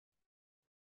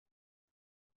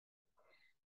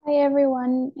Hi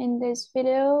everyone, in this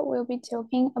video we'll be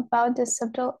talking about the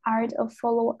subtle art of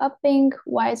follow-upping,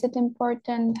 why is it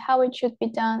important, how it should be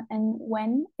done, and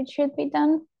when it should be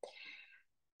done.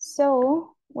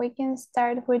 So we can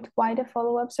start with why the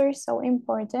follow-ups are so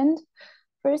important.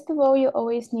 First of all, you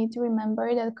always need to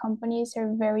remember that companies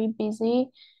are very busy.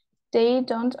 They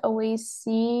don't always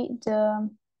see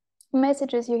the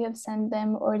messages you have sent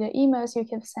them or the emails you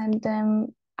have sent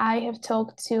them. I have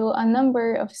talked to a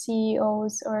number of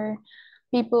CEOs or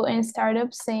people in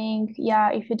startups saying, yeah,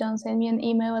 if you don't send me an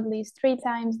email at least 3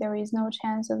 times, there is no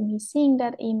chance of me seeing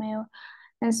that email,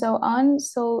 and so on.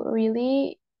 So,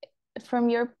 really, from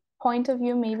your point of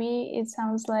view, maybe it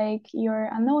sounds like you're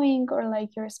annoying or like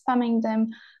you're spamming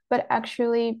them, but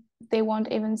actually, they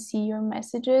won't even see your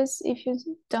messages if you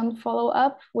don't follow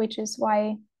up, which is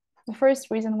why the first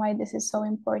reason why this is so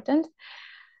important.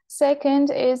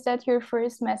 Second is that your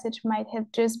first message might have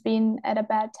just been at a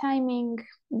bad timing.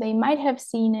 They might have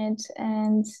seen it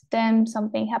and then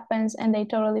something happens and they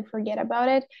totally forget about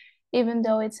it, even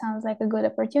though it sounds like a good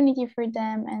opportunity for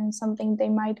them and something they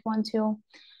might want to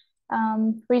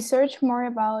research more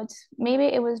about. Maybe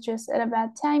it was just at a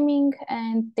bad timing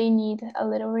and they need a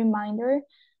little reminder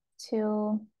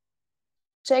to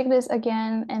check this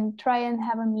again and try and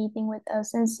have a meeting with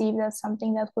us and see if that's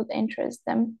something that would interest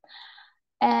them.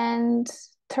 And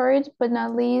third, but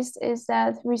not least, is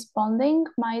that responding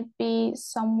might be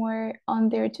somewhere on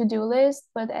their to-do list.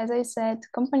 But as I said,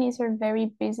 companies are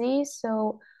very busy,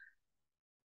 so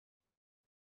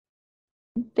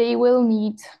they will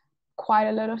need quite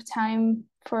a lot of time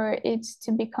for it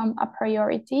to become a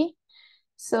priority.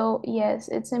 So yes,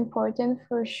 it's important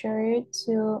for sure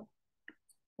to,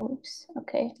 oops,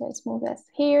 okay, let's move that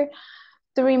here.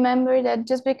 To remember that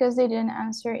just because they didn't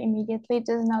answer immediately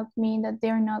does not mean that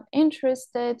they're not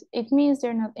interested. It means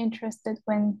they're not interested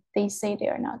when they say they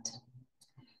are not.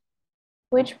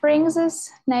 Which brings us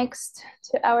next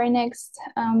to our next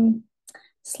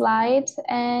slide.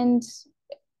 And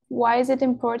why is it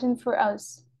important for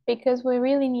us? Because we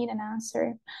really need an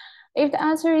answer. If the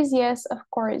answer is yes, of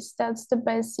course, that's the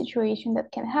best situation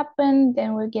that can happen.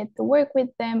 Then we'll get to work with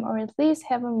them or at least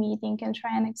have a meeting and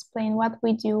try and explain what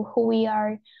we do, who we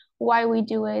are, why we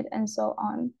do it, and so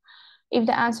on. If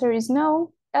the answer is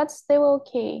no, that's still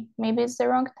okay. Maybe it's the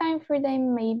wrong time for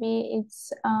them. Maybe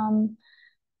it's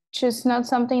just not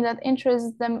something that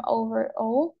interests them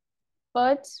overall.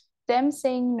 But them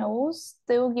saying no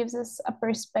still gives us a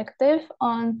perspective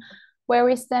on where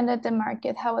we stand at the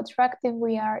market, how attractive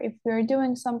we are, if we're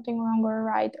doing something wrong or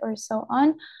right, or so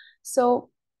on. So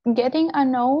getting a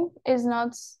no is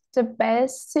not the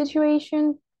best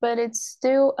situation, but it's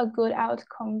still a good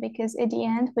outcome because at the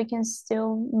end we can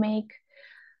still make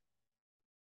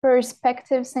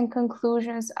perspectives and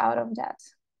conclusions out of that.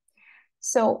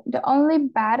 So the only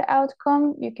bad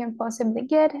outcome you can possibly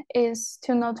get is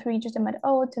to not reach them at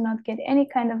all, to not get any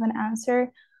kind of an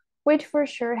answer, which for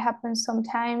sure happens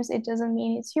sometimes. It doesn't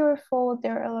mean it's your fault.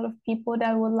 There are a lot of people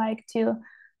that would like to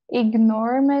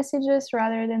ignore messages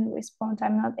rather than respond,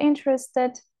 I'm not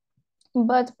interested.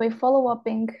 But by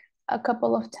follow-upping a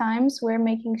couple of times, we're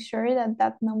making sure that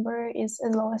that number is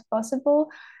as low as possible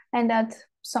and that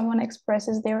someone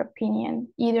expresses their opinion.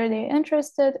 Either they're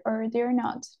interested or they're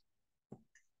not.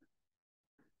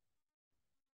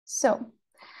 So,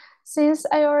 since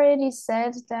I already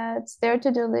said that their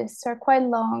to-do lists are quite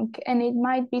long and it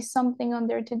might be something on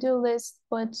their to-do list,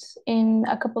 but in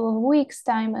a couple of weeks'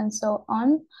 time and so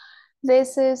on,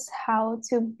 this is how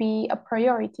to be a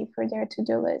priority for their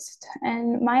to-do list.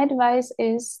 And my advice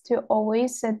is to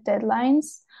always set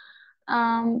deadlines,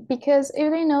 because if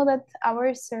they know that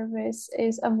our service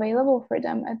is available for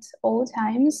them at all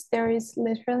times, there is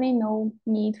literally no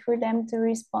need for them to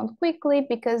respond quickly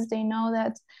because they know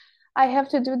that I have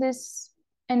to do this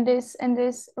and this and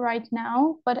this right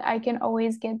now, but I can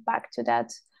always get back to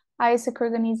that ISAC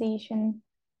organization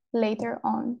later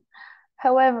on.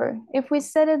 However, if we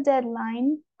set a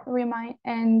deadline,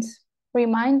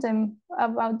 remind them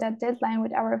about that deadline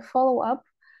with our follow-up,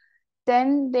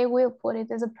 then they will put it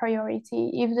as a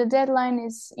priority. If the deadline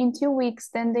is in 2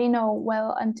 weeks, then they know,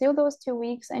 well, until those 2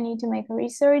 weeks, I need to make a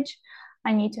research.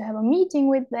 I need to have a meeting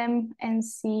with them and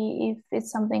see if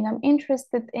it's something I'm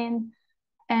interested in.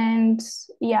 And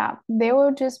yeah, they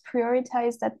will just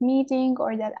prioritize that meeting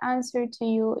or that answer to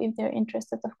you if they're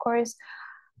interested, of course,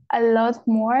 a lot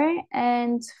more.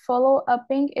 And follow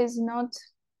upping is not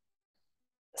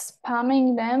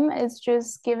spamming them, it's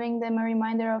just giving them a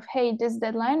reminder of, hey, this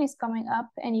deadline is coming up.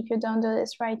 And if you don't do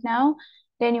this right now,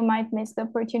 then you might miss the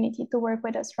opportunity to work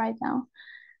with us right now.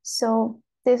 So,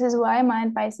 this is why my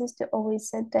advice is to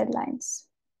always set deadlines.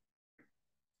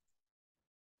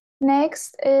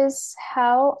 Next is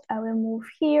how, I will move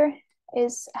here,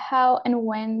 is how and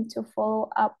when to follow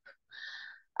up.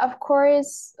 Of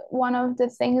course, one of the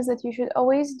things that you should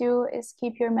always do is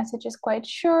keep your messages quite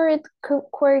short,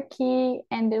 quirky,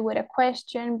 ended with a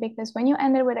question, because when you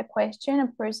end it with a question, a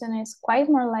person is quite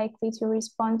more likely to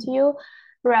respond to you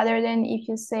rather than if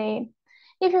you say,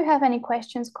 if you have any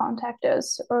questions, contact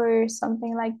us or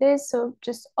something like this. So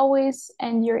just always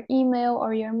end your email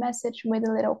or your message with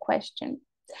a little question.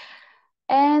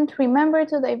 And remember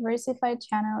to diversify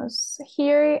channels.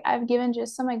 Here, I've given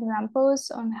just some examples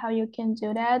on how you can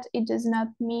do that. It does not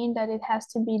mean that it has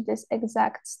to be this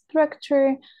exact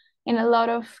structure. In a lot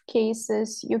of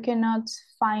cases, you cannot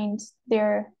find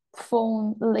their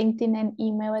phone, LinkedIn, and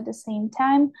email at the same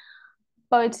time.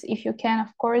 But if you can,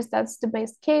 of course, that's the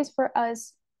best case for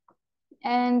us.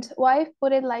 And why I've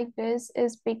put it like this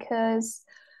is because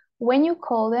when you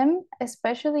call them,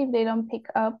 especially if they don't pick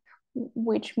up,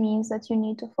 which means that you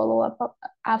need to follow up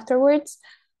afterwards,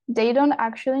 they don't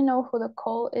actually know who the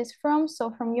call is from.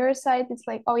 So from your side, it's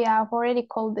like, oh yeah, I've already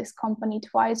called this company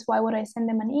twice. Why would I send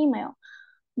them an email?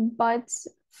 But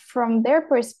from their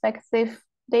perspective,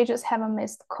 they just have a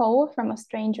missed call from a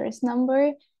stranger's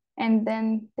number, and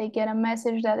then they get a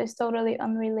message that is totally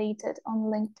unrelated on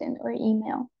LinkedIn or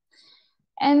email.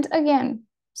 And again,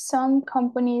 some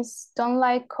companies don't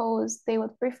like calls. They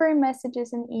would prefer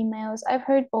messages and emails. I've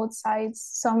heard both sides.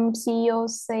 Some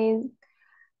CEOs say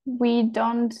we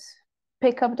don't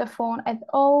pick up the phone at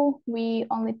all. We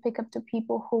only pick up the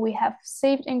people who we have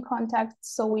saved in contact.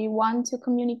 So we want to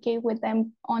communicate with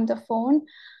them on the phone.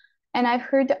 And I've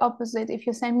heard the opposite. If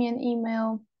you send me an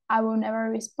email, I will never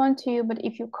respond to you. But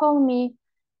if you call me,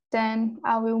 then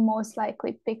I will most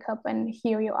likely pick up and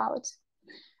hear you out.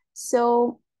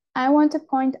 So I want to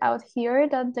point out here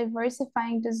that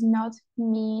diversifying does not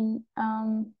mean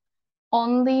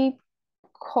only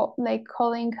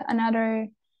calling another,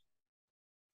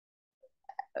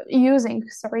 using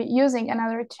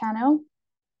another channel.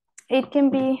 It can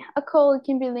be a call, it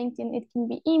can be LinkedIn, it can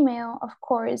be email, of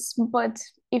course. But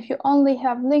if you only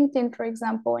have LinkedIn, for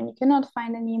example, and you cannot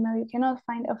find an email, you cannot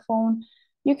find a phone,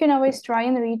 you can always try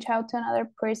and reach out to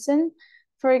another person.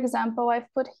 For example,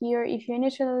 I've put here, if you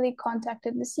initially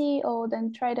contacted the CEO,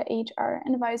 then try the HR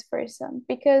and vice versa.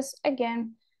 Because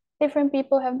again, different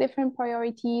people have different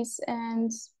priorities,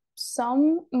 and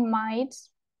some might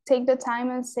take the time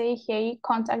and say, hey,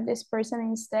 contact this person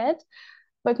instead,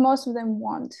 but most of them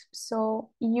won't.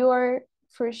 So you're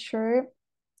for sure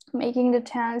making the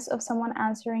chance of someone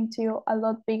answering to you a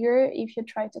lot bigger if you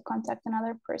try to contact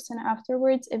another person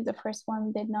afterwards if the first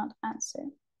one did not answer.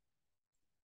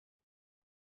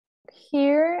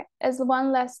 Here, as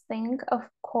one last thing, of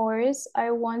course,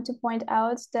 I want to point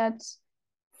out that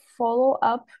follow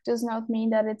up does not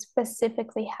mean that it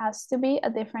specifically has to be a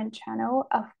different channel.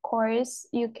 Of course,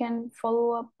 you can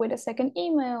follow up with a second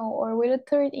email or with a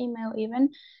third email, even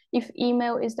if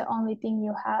email is the only thing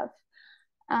you have.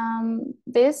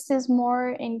 This is more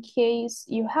in case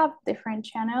you have different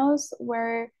channels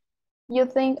where you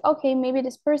think, okay, maybe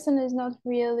this person is not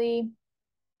really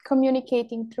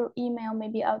communicating through email,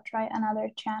 maybe I'll try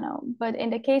another channel. But in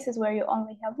the cases where you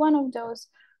only have one of those,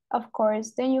 of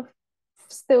course, then you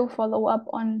still follow up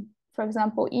on, for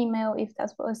example, email if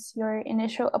that was your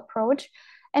initial approach.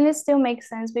 And it still makes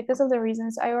sense because of the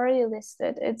reasons I already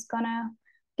listed. It's gonna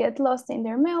get lost in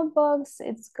their mailbox,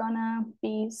 it's gonna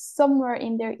be somewhere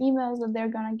in their emails that they're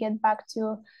gonna get back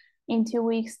to in 2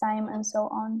 weeks' time and so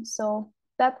on. So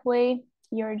that way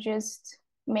you're just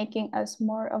making us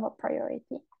more of a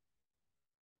priority.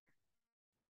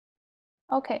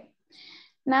 Okay,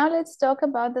 now let's talk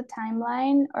about the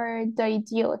timeline, or the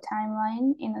ideal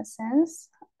timeline in a sense,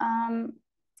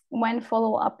 when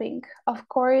follow-upping. Of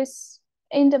course,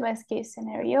 in the best case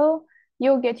scenario,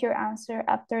 you'll get your answer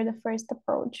after the first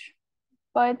approach.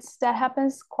 But that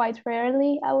happens quite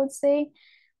rarely, I would say,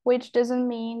 which doesn't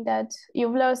mean that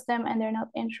you've lost them and they're not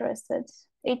interested.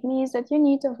 It means that you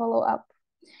need to follow up.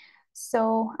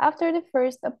 So after the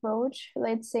first approach,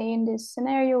 let's say in this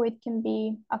scenario, it can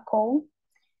be a call.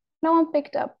 No one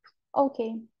picked up.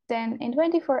 Okay, then in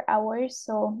 24 hours,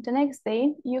 so the next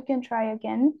day, you can try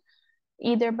again,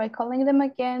 either by calling them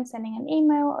again, sending an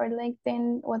email or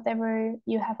LinkedIn, whatever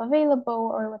you have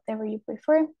available or whatever you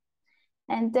prefer.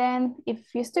 And then if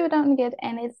you still don't get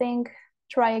anything,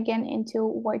 try again in 2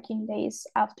 working days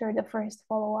after the first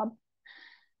follow-up.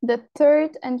 The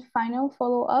third and final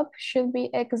follow-up should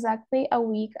be exactly a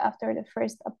week after the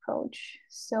first approach.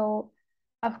 So,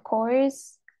 of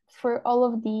course, for all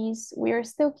of these, we are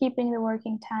still keeping the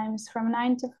working times from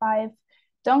 9 to 5.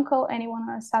 Don't call anyone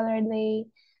on a Saturday.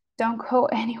 don't call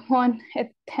anyone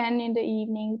at 10 in the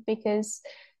evening because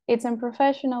it's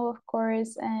unprofessional, of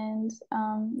course, and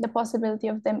the possibility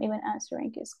of them even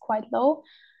answering is quite low.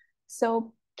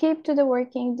 So keep to the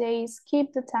working days,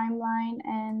 keep the timeline,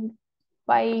 and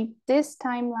by this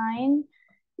timeline,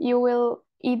 you will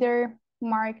either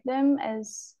mark them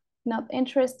as not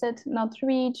interested, not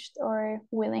reached, or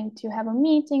willing to have a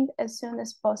meeting as soon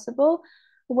as possible.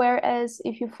 Whereas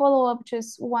if you follow up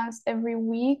just once every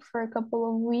week for a couple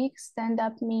of weeks, then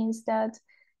that means that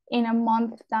in a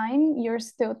month time, you're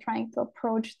still trying to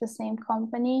approach the same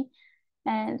company,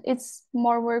 and it's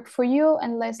more work for you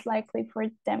and less likely for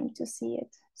them to see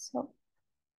it. So,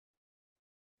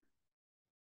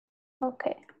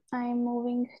 okay, I'm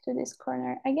moving to this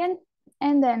corner again.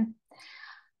 And then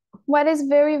what is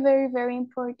very, very, very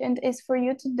important is for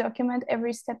you to document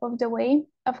every step of the way.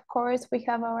 Of course, we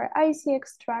have our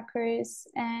ICX trackers,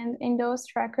 and in those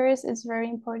trackers, it's very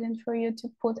important for you to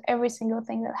put every single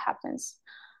thing that happens.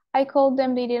 I called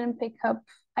them, they didn't pick up.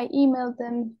 I emailed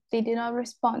them, they did not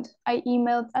respond. I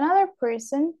emailed another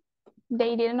person,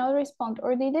 they did not respond,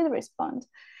 or they did respond.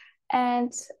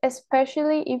 And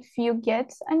especially if you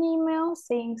get an email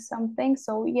saying something,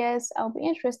 so yes, I'll be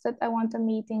interested, I want a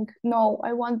meeting. No,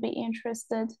 I won't be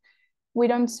interested. We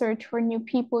don't search for new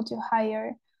people to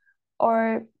hire.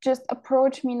 Or just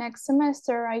approach me next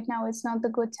semester. Right now, it's not the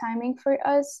good timing for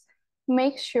us.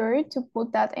 Make sure to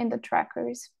put that in the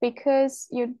trackers because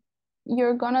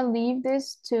you're gonna leave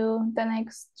this to the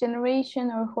next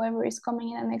generation or whoever is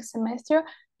coming in the next semester.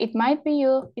 It might be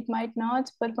you, it might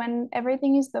not, but when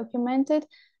everything is documented,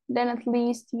 then at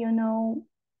least you know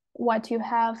what you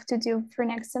have to do for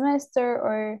next semester,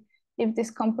 or if this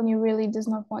company really does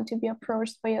not want to be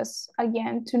approached by us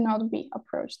again, to not be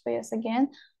approached by us again,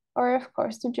 or of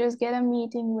course to just get a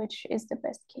meeting, which is the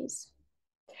best case.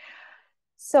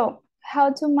 So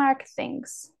how to mark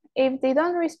things? If they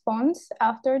don't respond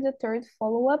after the third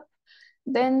follow-up,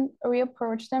 then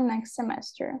reapproach them next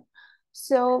semester.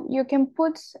 So you can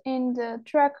put in the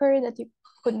tracker that you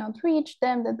could not reach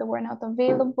them, that they were not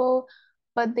available,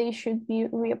 but they should be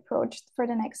reapproached for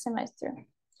the next semester.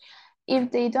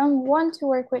 If they don't want to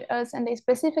work with us and they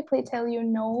specifically tell you,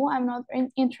 no, I'm not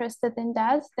interested in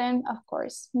that, then of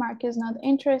course, Mark is not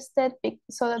interested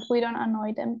so that we don't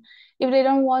annoy them. If they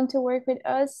don't want to work with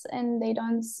us and they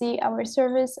don't see our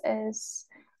service as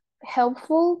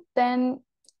helpful, then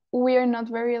we are not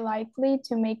very likely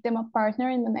to make them a partner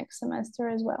in the next semester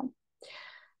as well.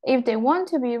 If they want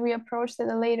to be reapproached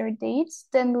at a later date,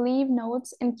 then leave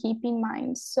notes and keep in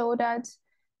mind so that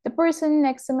the person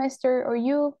next semester or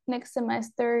you next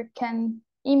semester can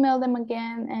email them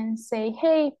again and say,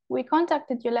 hey, we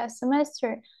contacted you last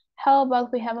semester. How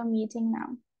about we have a meeting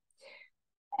now?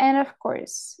 And of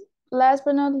course, last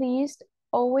but not least,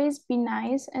 always be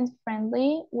nice and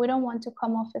friendly. We don't want to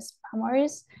come off as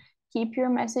spammers. Keep your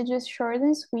messages short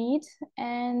and sweet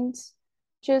and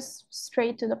just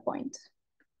straight to the point.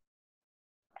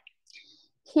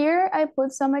 Here I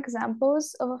put some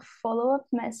examples of a follow-up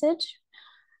message.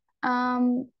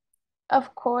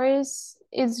 Of course,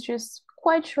 it's just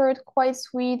quite short, quite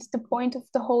sweet. The point of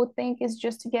the whole thing is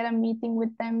just to get a meeting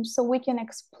with them so we can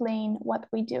explain what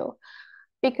we do.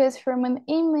 Because from an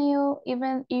email,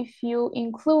 even if you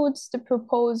include the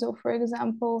proposal, for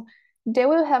example, they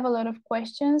will have a lot of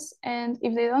questions. And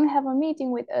if they don't have a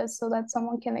meeting with us so that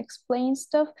someone can explain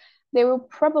stuff, they will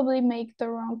probably make the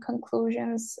wrong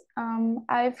conclusions.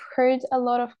 I've heard a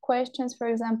lot of questions, for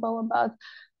example, about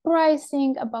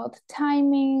pricing, about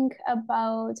timing,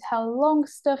 about how long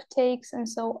stuff takes, and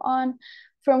so on.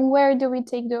 From where do we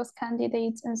take those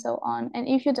candidates, and so on. And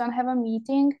if you don't have a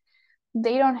meeting,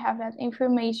 they don't have that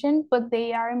information, but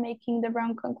they are making the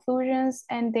wrong conclusions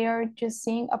and they are just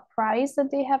seeing a price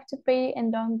that they have to pay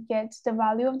and don't get the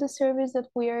value of the service that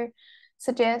we are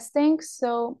suggesting.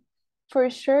 So for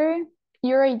sure,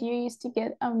 your idea is to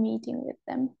get a meeting with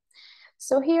them.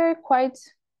 So here, quite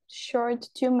short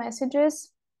 2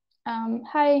 messages.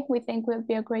 Hi, we think we'll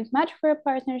be a great match for a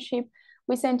partnership.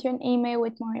 We sent you an email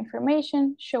with more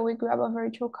information. Shall we grab a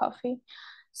virtual coffee?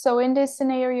 So in this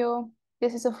scenario,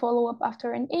 this is a follow-up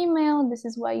after an email. This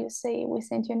is why you say we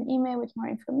sent you an email with more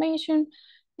information.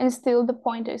 And still the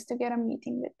point is to get a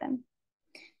meeting with them.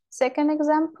 Second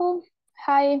example,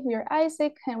 hi, we're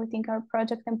Isaac and we think our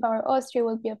project Empower Austria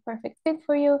will be a perfect fit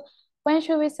for you. When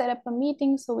should we set up a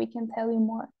meeting so we can tell you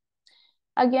more?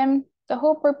 Again, the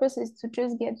whole purpose is to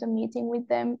just get the meeting with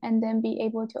them and then be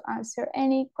able to answer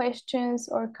any questions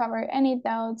or cover any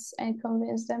doubts and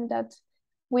convince them that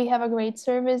we have a great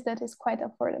service that is quite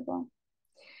affordable.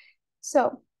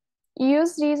 So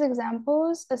use these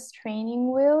examples as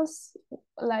training wheels,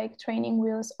 like training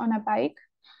wheels on a bike.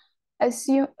 As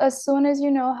soon as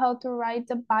you know how to ride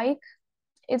the bike,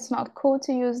 it's not cool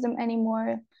to use them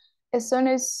anymore. As soon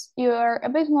as you're a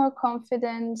bit more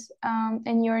confident,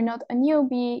 and you're not a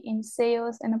newbie in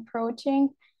sales and approaching,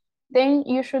 then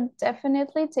you should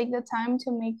definitely take the time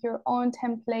to make your own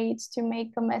templates, to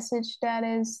make a message that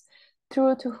is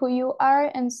true to who you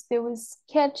are and still is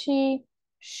catchy,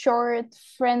 short,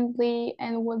 friendly,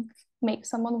 and would make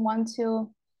someone want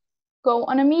to go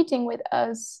on a meeting with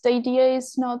us. The idea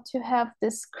is not to have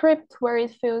this script where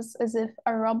it feels as if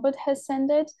a robot has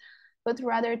sent it, but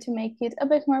rather to make it a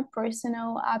bit more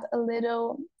personal, add a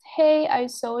little, hey, I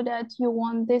saw that you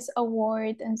won this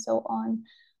award, and so on,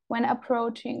 when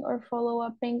approaching or follow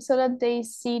upping, so that they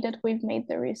see that we've made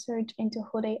the research into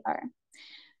who they are.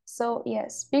 So,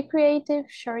 yes, be creative,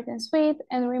 short and sweet,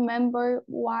 and remember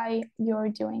why you're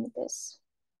doing this.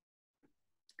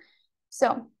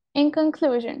 So, in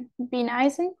conclusion, be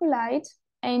nice and polite,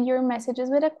 end your messages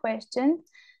with a question.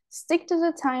 Stick to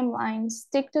the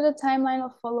timeline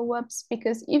of follow ups,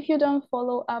 because if you don't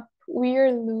follow up,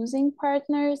 we're losing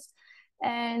partners.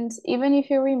 And even if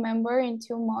you remember in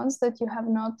 2 months that you have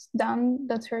not done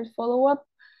the third follow up,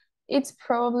 it's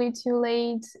probably too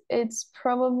late. It's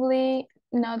probably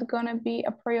not gonna be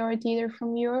a priority either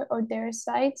from your or their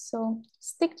side. So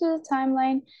stick to the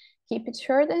timeline, keep it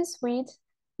short and sweet,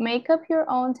 make up your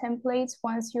own templates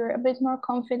once you're a bit more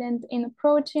confident in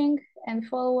approaching and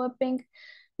follow-upping,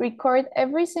 record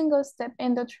every single step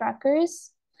in the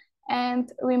trackers,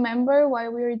 and remember why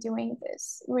we're doing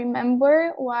this.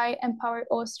 Remember why Empower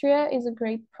Austria is a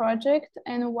great project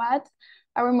and what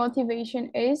our motivation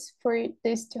is for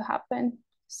this to happen.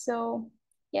 So,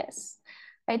 yes,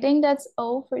 I think that's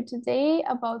all for today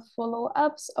about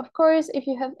follow-ups. Of course, if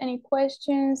you have any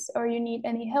questions or you need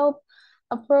any help,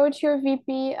 approach your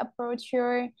VP, approach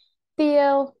your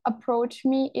TL, approach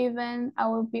me even. I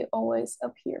will be always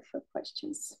up here for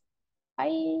questions.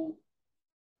 Bye.